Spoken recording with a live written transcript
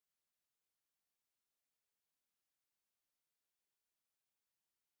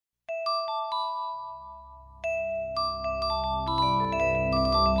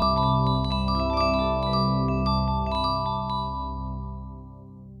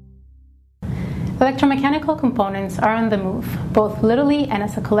Electromechanical components are on the move, both literally and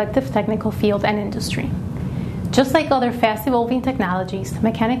as a collective technical field and industry. Just like other fast-evolving technologies,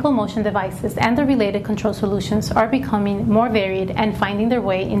 mechanical motion devices and the related control solutions are becoming more varied and finding their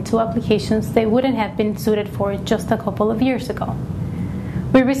way into applications they wouldn't have been suited for just a couple of years ago.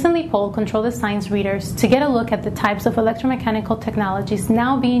 We recently polled Control Design's readers to get a look at the types of electromechanical technologies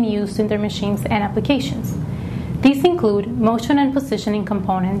now being used in their machines and applications. These include motion and positioning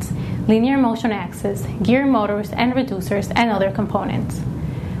components, linear motion axes, gear motors and reducers, and other components.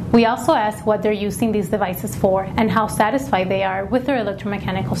 We also asked what they're using these devices for and how satisfied they are with their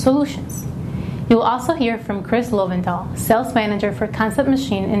electromechanical solutions. You'll also hear from Chris Lovendahl, Sales Manager for Concep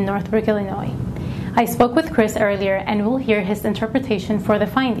Machine in Northbrook, Illinois. I spoke with Chris earlier and we'll hear his interpretation for the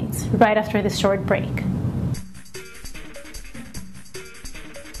findings right after this short break.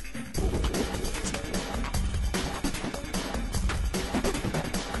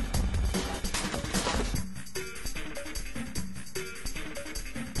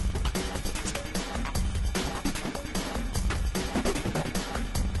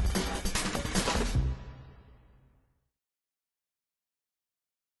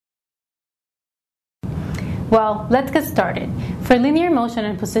 Well, let's get started. For linear motion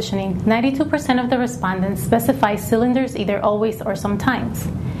and positioning, 92% of the respondents specify cylinders either always or sometimes.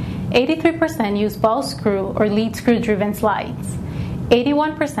 83% use ball screw or lead screw driven slides.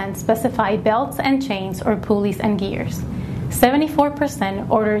 81% specify belts and chains or pulleys and gears. 74%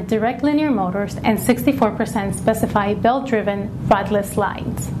 order direct linear motors and 64% specify belt-driven rodless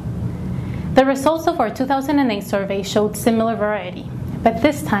slides. The results of our 2008 survey showed similar variety. But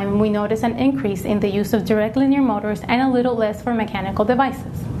this time, we noticed an increase in the use of direct linear motors and a little less for mechanical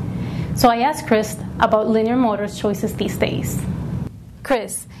devices. So I asked Chris about linear motors choices these days.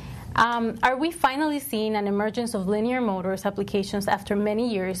 Chris, are we finally seeing an emergence of linear motors applications after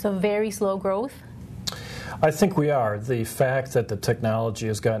many years of very slow growth? I think we are. The fact that the technology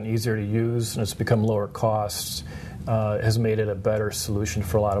has gotten easier to use and it's become lower costs has made it a better solution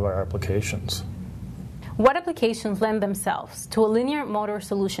for a lot of our applications. What applications lend themselves to a linear motor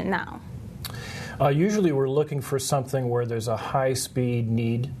solution now? Usually we're looking for something where there's a high-speed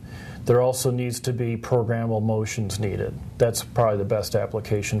need. There also needs to be programmable motions needed. That's probably the best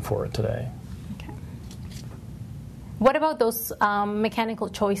application for it today. Okay. What about those mechanical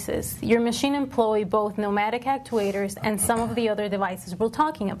choices? Your machine employs both pneumatic actuators and some of the other devices we're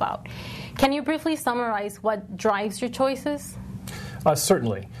talking about. Can you briefly summarize what drives your choices?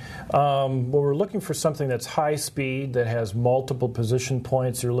 Certainly. Well, we're looking for something that's high speed, that has multiple position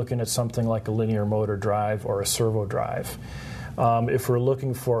points. You're looking at something like a linear motor drive or a servo drive. If we're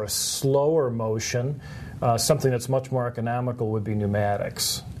looking for a slower motion, something that's much more economical would be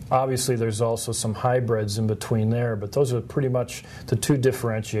pneumatics. Obviously, there's also some hybrids in between there, but those are pretty much the two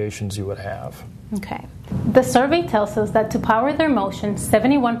differentiations you would have. Okay. The survey tells us that to power their motion,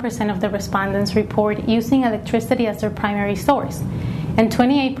 71% of the respondents report using electricity as their primary source, and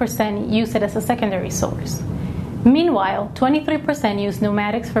 28% use it as a secondary source. Meanwhile, 23% use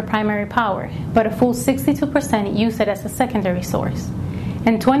pneumatics for primary power, but a full 62% use it as a secondary source.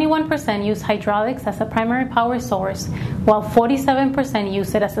 And 21% use hydraulics as a primary power source, while 47%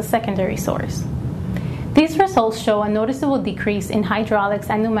 use it as a secondary source. These results show a noticeable decrease in hydraulics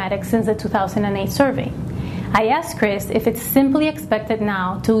and pneumatics since the 2008 survey. I asked Chris if it's simply expected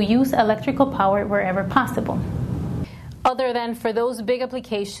now to use electrical power wherever possible. Other than for those big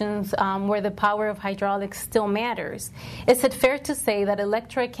applications where the power of hydraulics still matters, is it fair to say that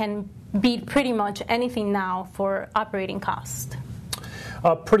electric can beat pretty much anything now for operating cost?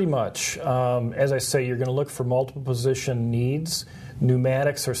 Pretty much. As I say, you're going to look for multiple position needs.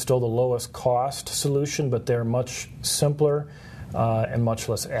 Pneumatics are still the lowest cost solution, but they're much simpler and much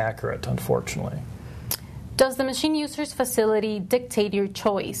less accurate, unfortunately. Does the machine user's facility dictate your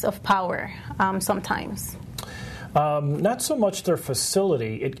choice of power sometimes? Not so much their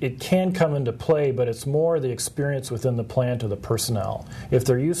facility. It can come into play, but it's more the experience within the plant or the personnel. If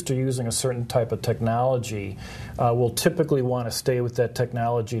they're used to using a certain type of technology, we'll typically want to stay with that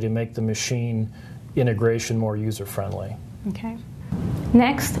technology to make the machine integration more user-friendly. Okay.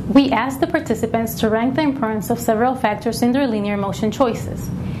 Next, we asked the participants to rank the importance of several factors in their linear motion choices.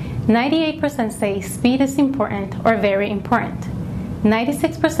 98% say speed is important or very important.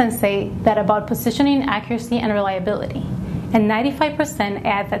 96% say that about positioning, accuracy, and reliability. And 95%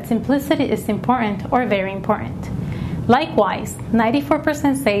 add that simplicity is important or very important. Likewise,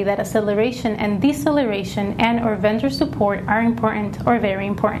 94% say that acceleration and deceleration and/or vendor support are important or very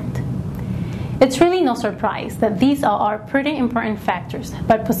important. It's really no surprise that these all are pretty important factors,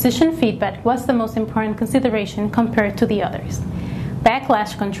 but position feedback was the most important consideration compared to the others. Backlash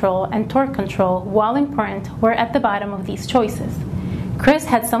flash control and torque control, while important, were at the bottom of these choices. Chris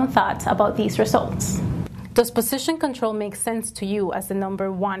had some thoughts about these results. Does position control make sense to you as the number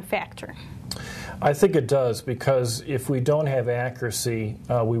one factor? I think it does, because if we don't have accuracy,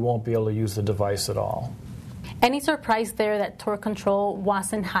 we won't be able to use the device at all. Any surprise there that torque control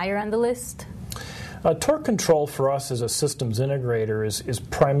wasn't higher on the list? Torque control for us as a systems integrator is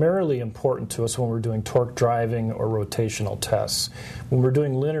primarily important to us when we're doing torque driving or rotational tests. When we're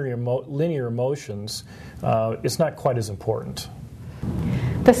doing linear motions, it's not quite as important.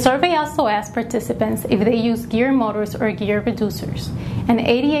 The survey also asked participants if they use gear motors or gear reducers, and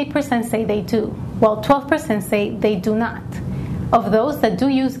 88% say they do, while 12% say they do not. Of those that do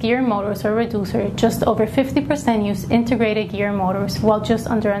use gear motors or reducer, just over 50% use integrated gear motors, while just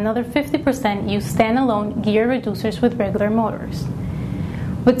under another 50% use standalone gear reducers with regular motors.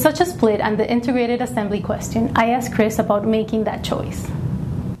 With such a split on the integrated assembly question, I asked Chris about making that choice.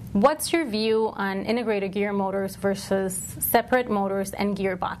 What's your view on integrated gear motors versus separate motors and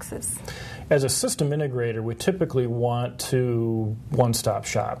gearboxes? As a system integrator, we typically want to one-stop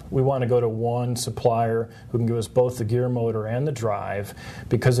shop. We want to go to one supplier who can give us both the gear motor and the drive,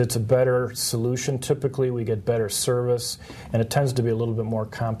 because it's a better solution. Typically, we get better service, and it tends to be a little bit more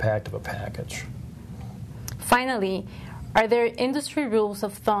compact of a package. Finally, are there industry rules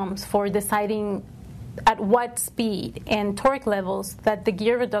of thumbs for deciding at what speed and torque levels that the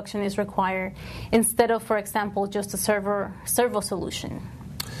gear reduction is required instead of, for example, just a servo solution?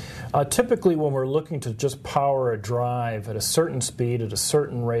 Typically, when we're looking to just power a drive at a certain speed, at a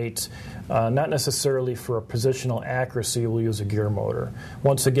certain rate, not necessarily for a positional accuracy, we'll use a gear motor.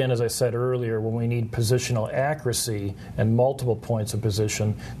 Once again, as I said earlier, when we need positional accuracy and multiple points of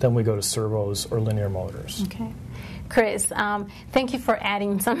position, then we go to servos or linear motors. Okay. Chris, thank you for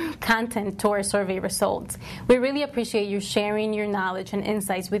adding some content to our survey results. We really appreciate you sharing your knowledge and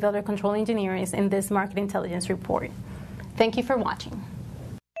insights with other control engineers in this market intelligence report. Thank you for watching.